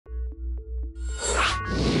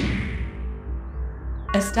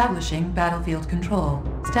Establishing battlefield control.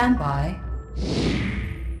 Stand by.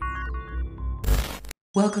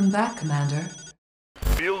 Welcome back, Commander.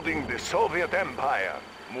 Building the Soviet Empire.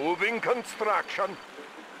 Moving construction.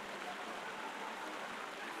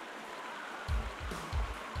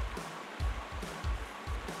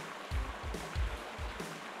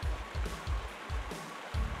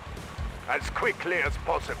 As quickly as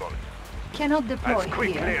possible. Cannot deploy As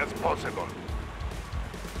quickly here. as possible.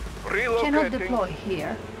 Relocating. Cannot deploy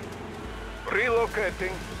here.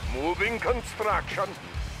 Relocating. Moving construction.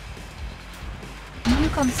 New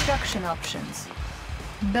construction options.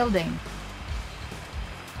 Building.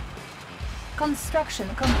 Construction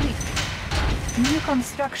complete. New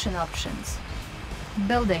construction options.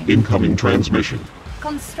 Building. Incoming transmission.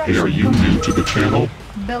 Construction Hey, are you complete. new to the channel?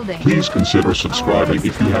 Building. Please consider subscribing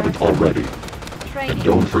if you haven't already. Training. And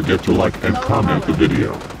don't forget to like and comment the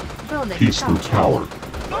video. Building Peace through captured.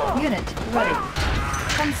 power. Unit ready.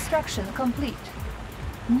 Construction complete.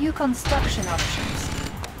 New construction options.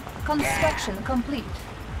 Construction complete.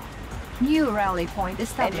 New rally point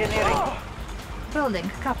established. Engineering.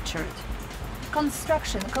 Building captured.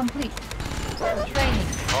 Construction complete. Training.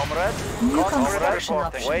 Comrade. New Comrade construction reporting.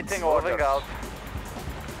 options. Waiting orders. Out.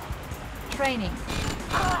 Training.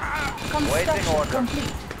 Waiting Construction order.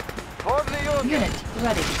 complete. For the Union. Unit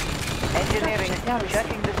ready. Engineering. Structure garrison.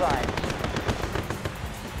 Checking design.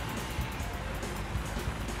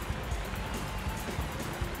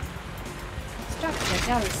 Structure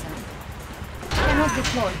garrison. Cannot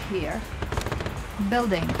deploy here.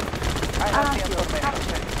 Building. I have the Airfield information.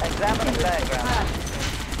 captured. Examine the diagram.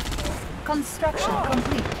 Construction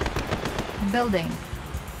complete. Building.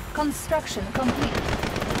 Construction complete.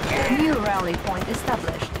 New rally point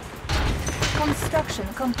established. Construction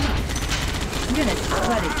complete. Unit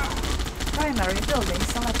ready. Primary building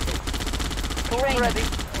selected. Training. Ready.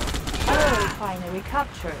 Oil refinery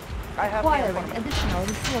captured. I have the Acquiring information. additional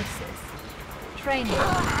resources. Training.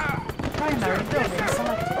 Primary building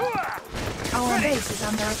selected. Our base is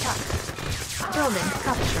under attack. Building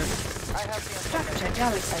captured. I have the Structure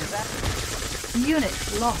garrison. Unit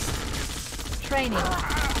lost. Training.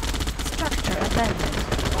 Structure abandoned.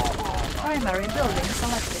 Primary building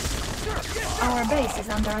selected. Our base is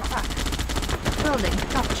under attack. Building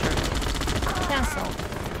captured. Cancelled.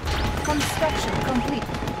 Construction complete.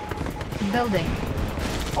 Building.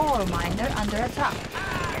 Ore miner under attack.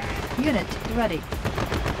 Unit ready.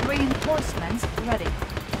 Reinforcements ready.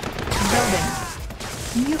 Building.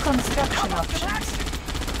 New construction options.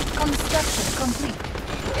 Construction complete.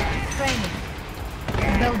 Training.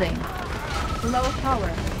 Building. Low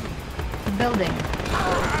power. Building.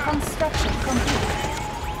 Construction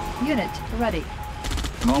complete. Unit ready.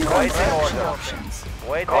 New Waiting construction order. options.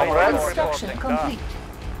 Waiting Comrade order. Construction Reporting.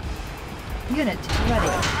 complete. Unit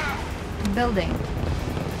ready. Building.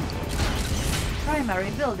 Primary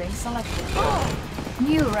building selected.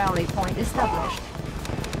 New rally point established.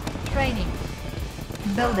 Training.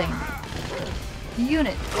 Building.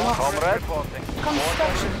 Unit lost. Comrade reporting.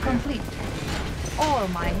 Construction complete. Ore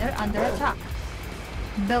miner under attack.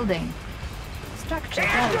 Building. Structure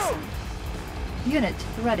garrison. Unit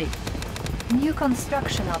ready. New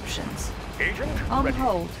construction options. Agent On ready.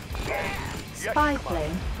 hold. Spy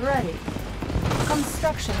plane ready.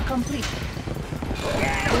 Construction complete.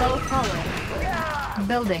 Low power.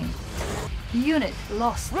 Building. Unit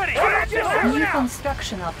lost. Ready. New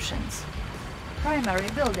construction options. Primary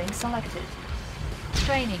building selected.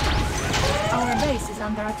 Training. Our base is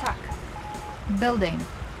under attack. Building.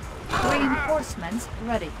 Reinforcements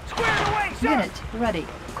ready. Square away, sir. Unit ready.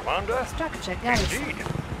 Commander. Structure garrison. Indeed.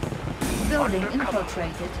 Building Undercover.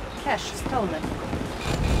 infiltrated. Cash stolen.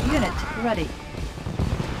 Unit ready.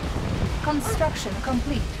 Construction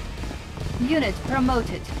complete. Unit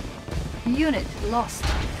promoted. Unit lost.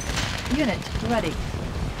 Unit ready.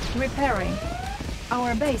 Repairing.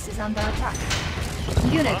 Our base is under attack.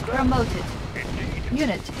 Unit promoted. Indeed.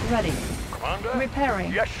 Unit ready. Commander.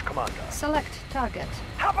 Repairing. Yes, Commander. Select target.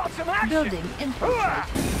 How about some action? Building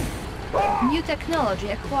infiltrated. New technology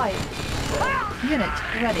acquired. Unit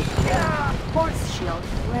ready. Force shield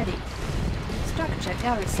ready. Structure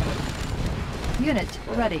garrison. Unit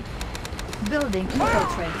ready. Building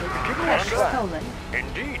infiltrated. Cash stolen.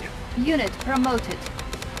 Indeed. Unit promoted.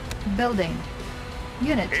 Building.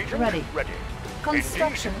 Unit Agent ready. ready.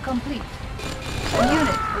 Construction complete.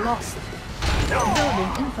 Unit lost.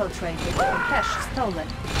 Building infiltrated. Cash stolen.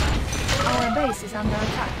 Our base is under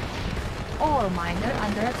attack. Ore miner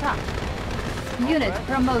under attack. Unit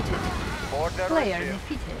promoted. Order Player received.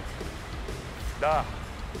 defeated. Da.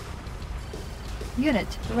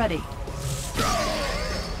 Unit ready.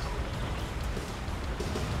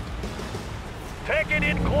 Take it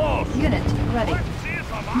in close. Unit ready. Let's see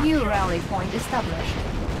some action. New rally point established.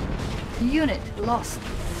 Unit lost.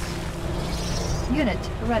 Unit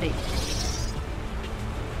ready.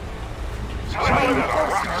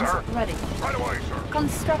 Reinforcements ready. Right away, sir.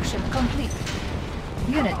 Construction complete.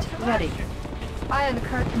 Unit ready. Iron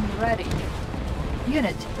curtain ready.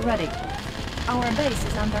 Unit ready. Our base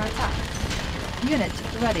is under attack. Unit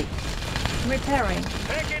ready. Repairing.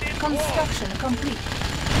 Take it in Construction complete.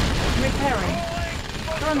 Repairing.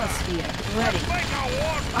 Chronosphere ready. close. Make a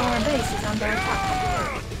war. Our base is under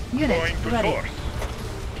attack. Unit Going to ready. source.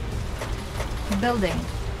 Building.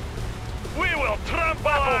 We will trample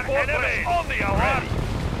our enemies on the alarm.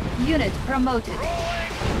 Unit promoted.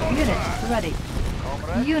 Unit ready.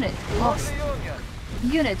 Comrade. Unit lost.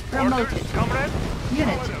 Unit promoted. Comrade.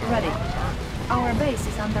 Unit ready. Our base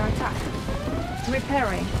is under attack.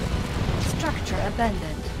 Repairing. Structure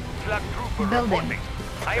abandoned. Flak trooper Building. reporting.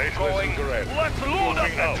 I'm going. Let's load up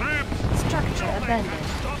the troops. Structure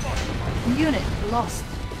abandoned. Unit lost.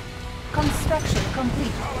 Construction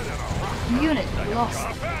complete. Unit lost.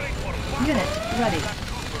 Unit ready.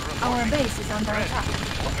 Our base is under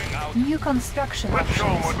attack. New construction Let's show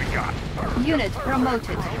 'em what options. we got. Unit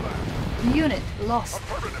promoted. Unit lost.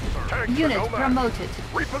 Unit promoted.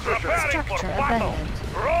 Structure abandoned.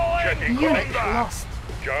 Rolling. Unit lost.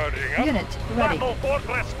 Charging up. Unit ready. Battle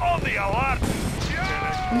fortress on the alert.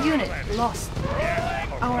 Unit lost.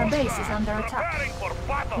 Our base is under attack. Preparing for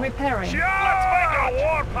battle. Repairing. Let's make a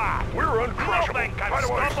warpath. We're uncrushable. Nothing can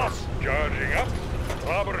stop us. Charging up.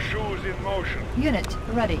 Rubber shoes in motion. Unit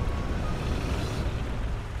ready.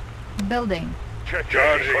 Building.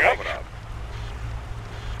 Charging up.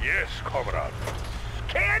 Yes, comrade.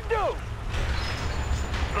 Can do.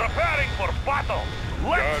 Preparing for battle.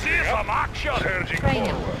 Let's see some action. Surging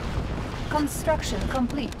Training. forward. Construction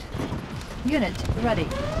complete. Unit ready.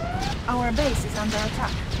 Our base is under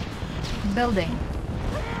attack. Building.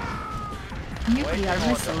 Nuclear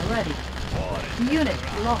missile ready. Unit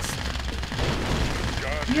lost.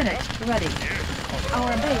 Unit ready.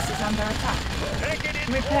 Our base is under attack. Take it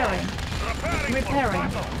in. Repairing. Preparing Repairing.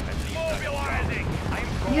 for battle. Mobilizing. I'm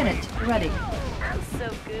going. Unit ready. So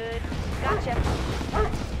good. Gotcha.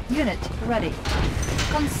 Unit ready.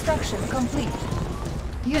 Construction complete.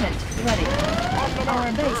 Unit ready.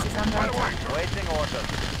 Our base is under attack. Waiting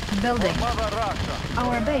orders. Building. Mother Russia.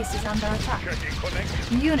 Our base is under attack. Checking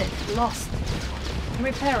connection. Unit lost.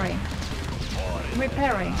 Repairing.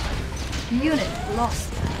 Repairing. Unit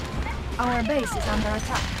lost. Our base is under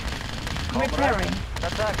attack. Repairing.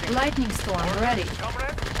 Attacking. Lightning storm ready.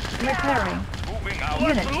 Comrade. Repairing. Moving out.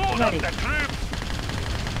 Unit Let's load ready. up the troops.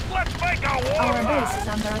 Let's make a war. Our base is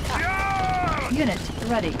under attack. Yeah! Unit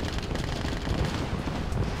ready.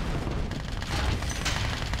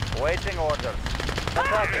 Waiting orders.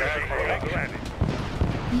 Attacking. Ready.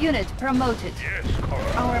 Unit promoted. Yes,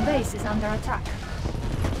 comrade. Our base is under attack.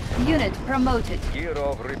 Unit promoted. Gear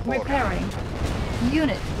of report. Repairing.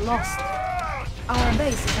 Unit lost. Our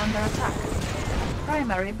base is under attack.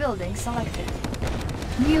 Primary building selected.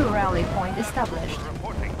 New rally point established.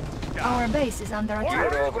 Reporting. Our base is under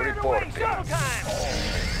attack. Gear of reporting.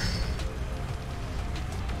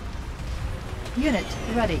 Unit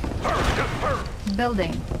ready.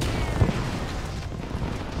 Building.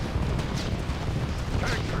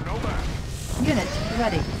 Tanks are no match. Unit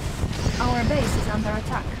ready. Our base is under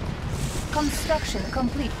attack. Construction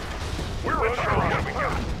complete. We're in charge. We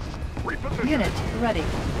got. Reposition. Unit ready.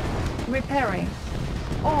 Repairing.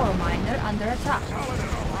 Ore miner under attack.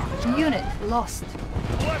 Unit lost.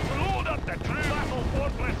 Let's load up the troops. Battle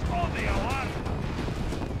fortress on the alarm.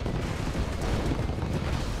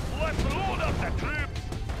 Let's load up the troops.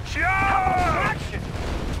 Charge!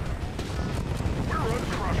 We're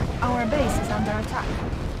uncrushable. Our base is under attack.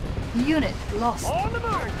 Unit lost. On the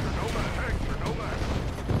move! Tanks are no match.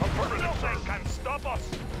 Affirmative. Nothing can stop us.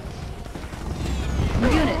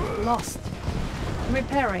 Unit lost.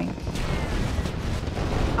 Repairing.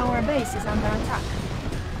 Our base is under attack.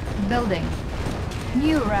 Building.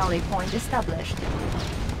 New rally point established.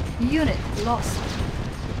 Unit lost.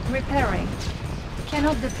 Repairing.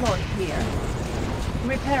 Cannot deploy here.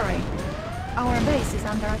 Repairing. Our base is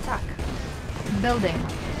under attack. Building.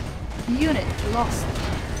 Unit lost.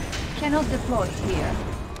 Cannot deploy here.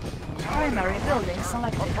 Primary building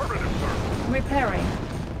selected. Affirmative, sir. Repairing.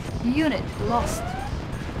 Unit lost.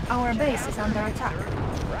 Our base is under attack.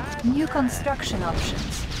 New construction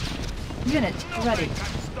options. Unit ready.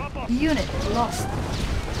 Stop us. Unit lost.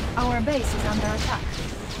 Our base is under attack.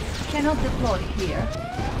 Cannot deploy here.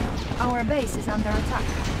 Our base is under attack.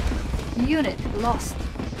 Unit lost.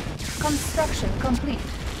 Construction complete.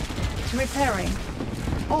 Repairing.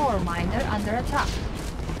 Ore miner under attack.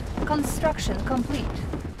 Construction complete.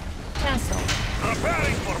 Cancel.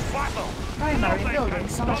 Preparing for battle. Primary building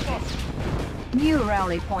selected. New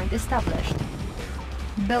rally point established.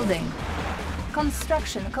 Building.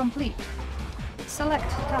 Construction complete. Select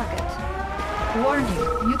target.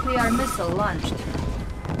 Warning, nuclear missile launched.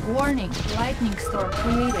 Warning, lightning storm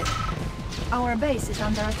created. Our base is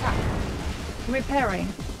under attack. Repairing.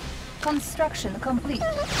 Construction complete.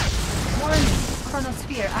 Warning,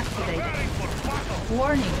 chronosphere activated.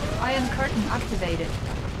 Warning, iron curtain activated.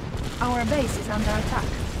 Our base is under attack.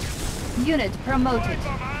 Unit promoted.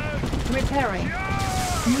 Repairing.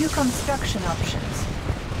 New construction options.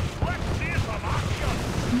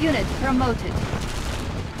 Unit promoted.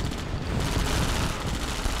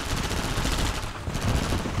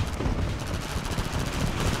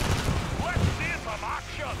 Let's see some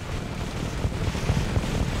action.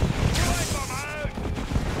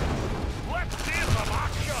 Let's see some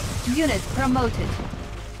action. Unit promoted.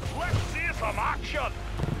 Let's see some action.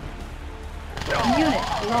 Unit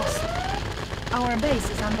lost. Our base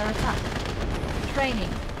is under attack. Training.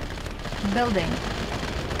 Building.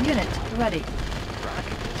 Unit ready.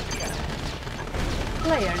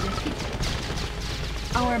 Player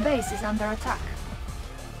defeated. Our base is under attack.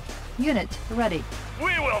 Unit ready.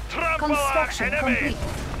 We will trample Construction our enemies.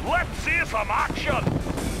 complete. Let's see some action.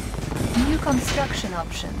 New construction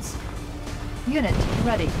options. Unit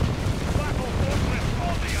ready. Battle fortress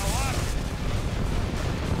on the alert.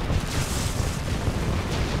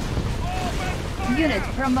 Open fire. Unit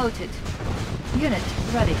promoted. Unit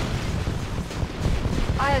ready.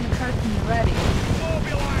 Iron curtain ready.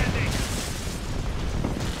 Mobilizing.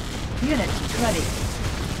 Unit ready.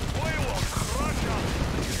 We will crush them.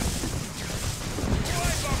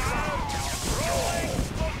 Wipe them out. Rolling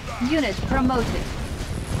thunder. Unit promoted.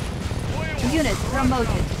 We will Unit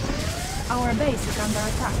promoted. Our base is under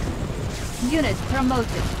attack. Unit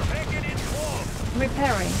promoted. take it in close.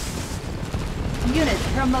 Repairing. Unit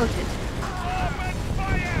promoted. Open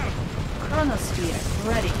fire. Chronosphere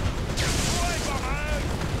ready. Wipe them out.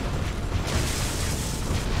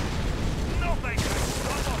 Nothing can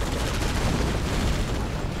stop us.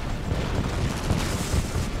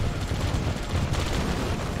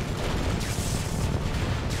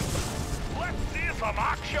 Let's see some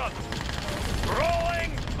action.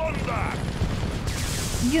 Rolling thunder.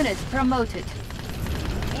 Unit promoted.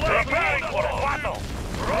 Preparing for battle.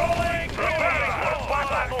 Rolling preparing for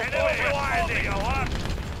battle. Mobilizing.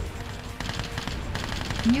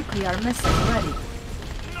 Nuclear missile ready.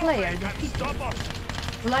 Player Nothing can defeated. stop us.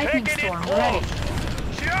 Lightning Taking it storm close. ready.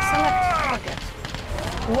 Select Charge! target.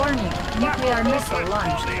 Warning, nuclear missile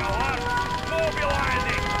launched.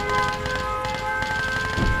 Mobilizing.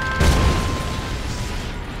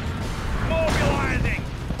 Mobilizing.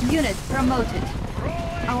 Unit promoted.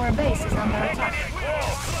 Our base is under attack.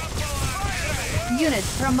 Unit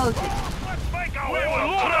promoted. Let's make a war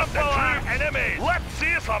enemies. Let's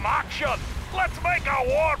see some action. Let's make a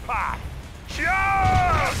warpath. Charge!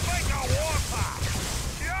 Let's make a warpath.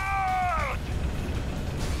 Charge!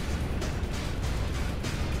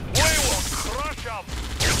 We will crush them.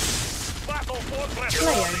 Battle fortress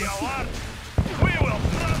Player on the defeated. alert. We will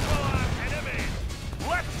trample our enemies.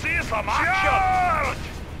 Let's see some action. Charge!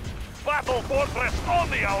 Battle fortress on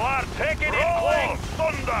the alert. Taking it close.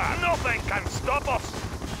 Thunder. Nothing can stop us.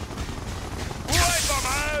 Wipe them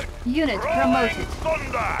out. Unit Rolling promoted.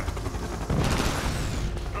 thunder.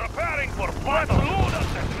 Preparing for battle. Let's load up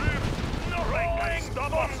the troops. Nothing can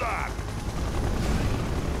stop us.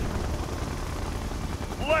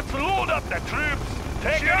 Let's load up the troops.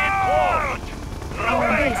 Taking it close. Our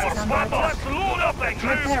Preparing base for is under battle. attack. Let's load up the troops.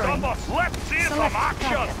 Repairing. Stop us. Let's see Select some action.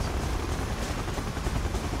 target.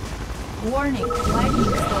 Warning,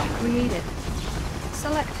 lightning storm created.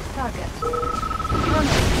 Select target.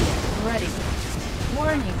 Chronosphere ready.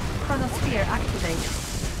 Warning, chronosphere activated.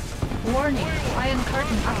 Warning, iron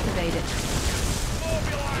curtain activated.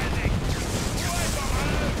 Mobilizing. Wipe them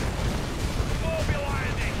out.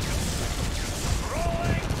 Mobilizing.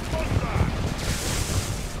 Rolling thunder.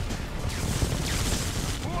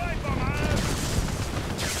 Wipe them out.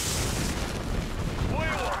 We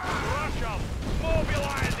will crush them.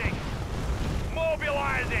 Mobilizing.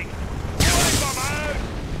 Mobilizing. Wipe them out.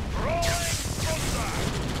 Rolling thunder.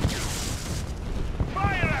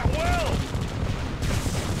 Fire at will.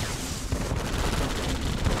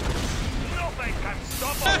 Nothing can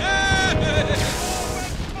stop us. Open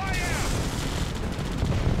fire.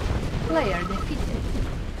 Player defeated.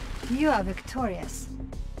 You are victorious.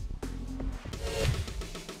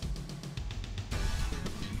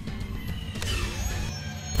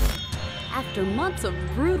 After months of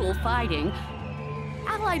brutal fighting,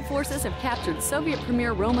 Allied forces have captured Soviet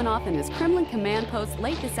Premier Romanov and his Kremlin command post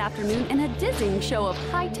late this afternoon in a dizzying show of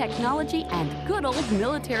high technology and good old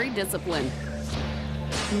military discipline.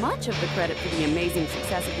 Much of the credit for the amazing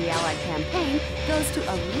success of the Allied campaign goes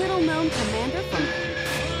to a little-known commander from